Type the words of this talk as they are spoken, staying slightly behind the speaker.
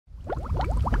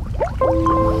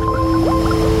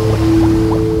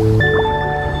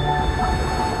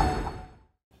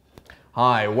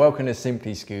Hi, welcome to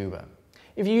Simply Scuba.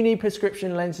 If you need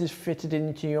prescription lenses fitted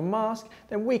into your mask,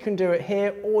 then we can do it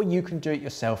here, or you can do it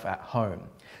yourself at home.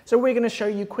 So we're going to show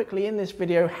you quickly in this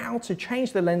video how to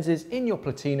change the lenses in your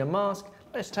Platina mask.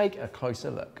 Let's take a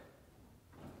closer look.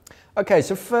 Okay,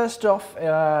 so first off,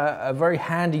 a very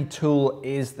handy tool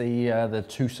is the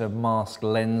TUSA mask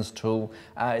lens tool.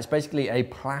 It's basically a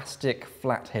plastic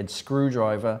flathead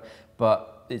screwdriver,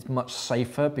 but it's much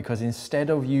safer because instead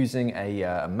of using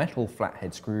a metal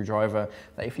flathead screwdriver,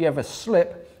 that if you ever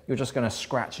slip, you're just going to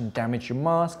scratch and damage your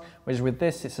mask, whereas with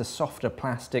this, it's a softer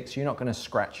plastic, so you're not going to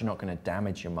scratch, you're not going to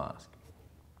damage your mask.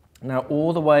 Now,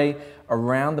 all the way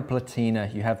around the Platina,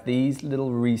 you have these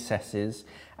little recesses,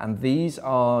 and these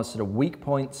are sort of weak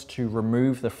points to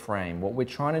remove the frame. What we're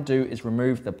trying to do is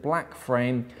remove the black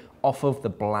frame off of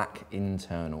the black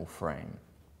internal frame.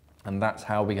 And that's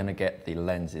how we're going to get the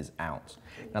lenses out.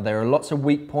 Now, there are lots of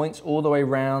weak points all the way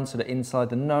around, sort of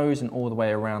inside the nose and all the way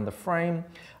around the frame.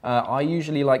 I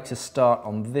usually like to start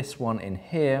on this one in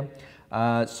here.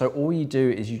 So all you do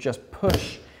is you just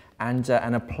push and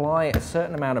apply a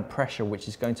certain amount of pressure, which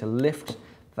is going to lift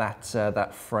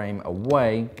that frame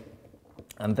away.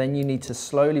 And then you need to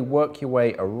slowly work your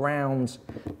way around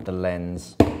the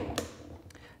lens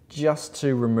just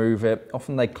to remove it.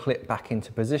 Often they clip back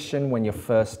into position when you're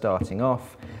first starting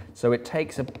off. So it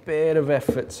takes a bit of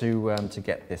effort to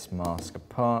get this mask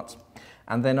apart.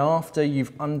 And then after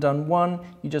you've undone one,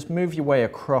 you just move your way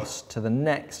across to the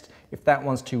next. If that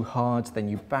one's too hard, then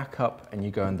you back up and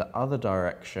you go in the other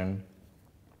direction.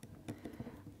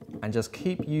 And just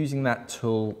keep using that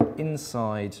tool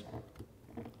inside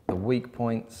the weak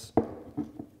points.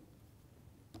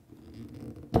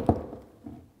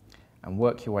 And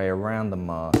work your way around the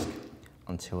mask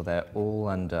until they're all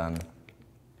undone.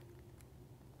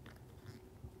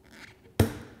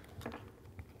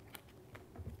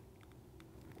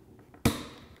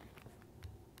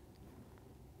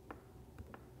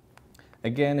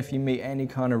 Again, if you meet any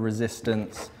kind of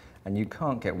resistance and you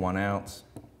can't get one out,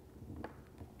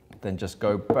 then just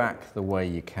go back the way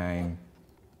you came.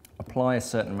 Apply a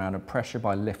certain amount of pressure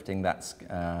by lifting that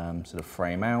sort of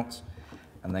frame out,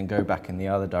 and then go back in the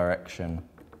other direction.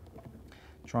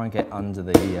 Try and get under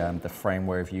the frame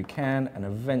wherever you can, and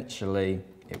eventually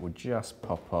it will just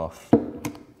pop off.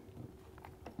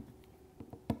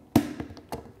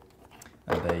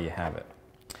 And there you have it.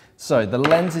 So the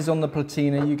lenses on the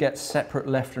Platina, you get separate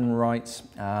left and right,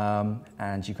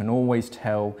 and you can always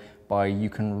tell you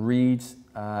can read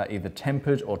either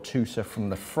tempered or TUSA from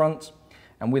the front.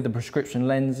 And with the prescription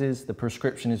lenses, the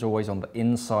prescription is always on the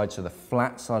inside, so the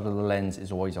flat side of the lens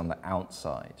is always on the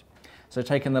outside. So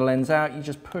taking the lens out, you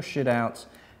just push it out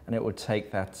and it will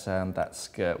take that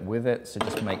skirt with it. So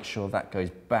just make sure that goes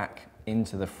back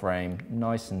into the frame,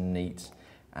 nice and neat,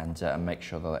 and make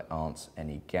sure that there aren't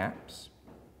any gaps.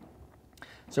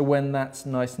 So when that's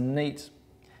nice and neat,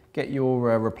 get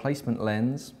your replacement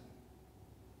lens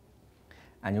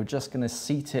and you're just going to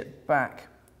seat it back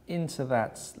into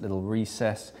that little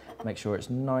recess. Make sure it's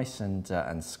nice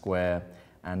and square,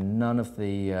 and none of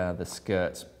the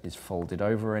skirt is folded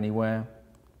over anywhere.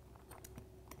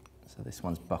 So this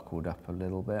one's buckled up a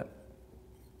little bit.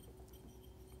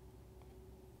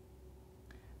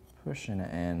 Pushing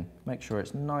it in, make sure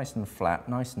it's nice and flat,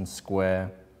 nice and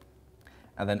square.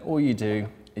 And then all you do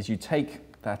is you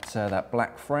take that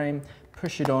black frame,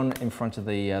 push it on in front of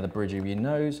the bridge of your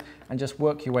nose, and just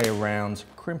work your way around,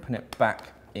 crimping it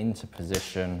back into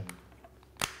position.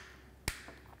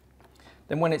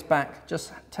 Then when it's back,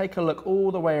 just take a look all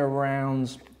the way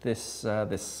around this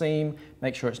seam.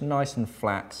 Make sure it's nice and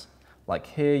flat. Like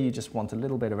here, you just want a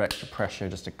little bit of extra pressure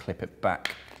just to clip it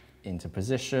back into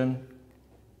position.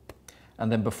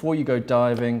 And then before you go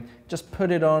diving, just put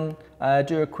it on,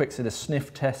 do a quick sort of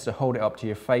sniff test, so hold it up to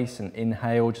your face and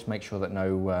inhale, just make sure that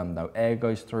no air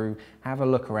goes through. Have a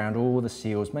look around all the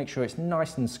seals, make sure it's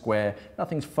nice and square,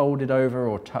 nothing's folded over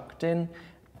or tucked in,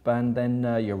 and then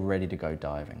you're ready to go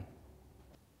diving.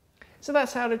 So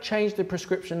that's how to change the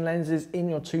prescription lenses in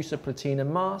your TUSA Platina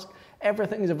mask.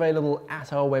 Everything is available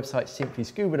at our website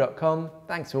simplyscuba.com.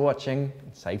 Thanks for watching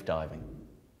and safe diving.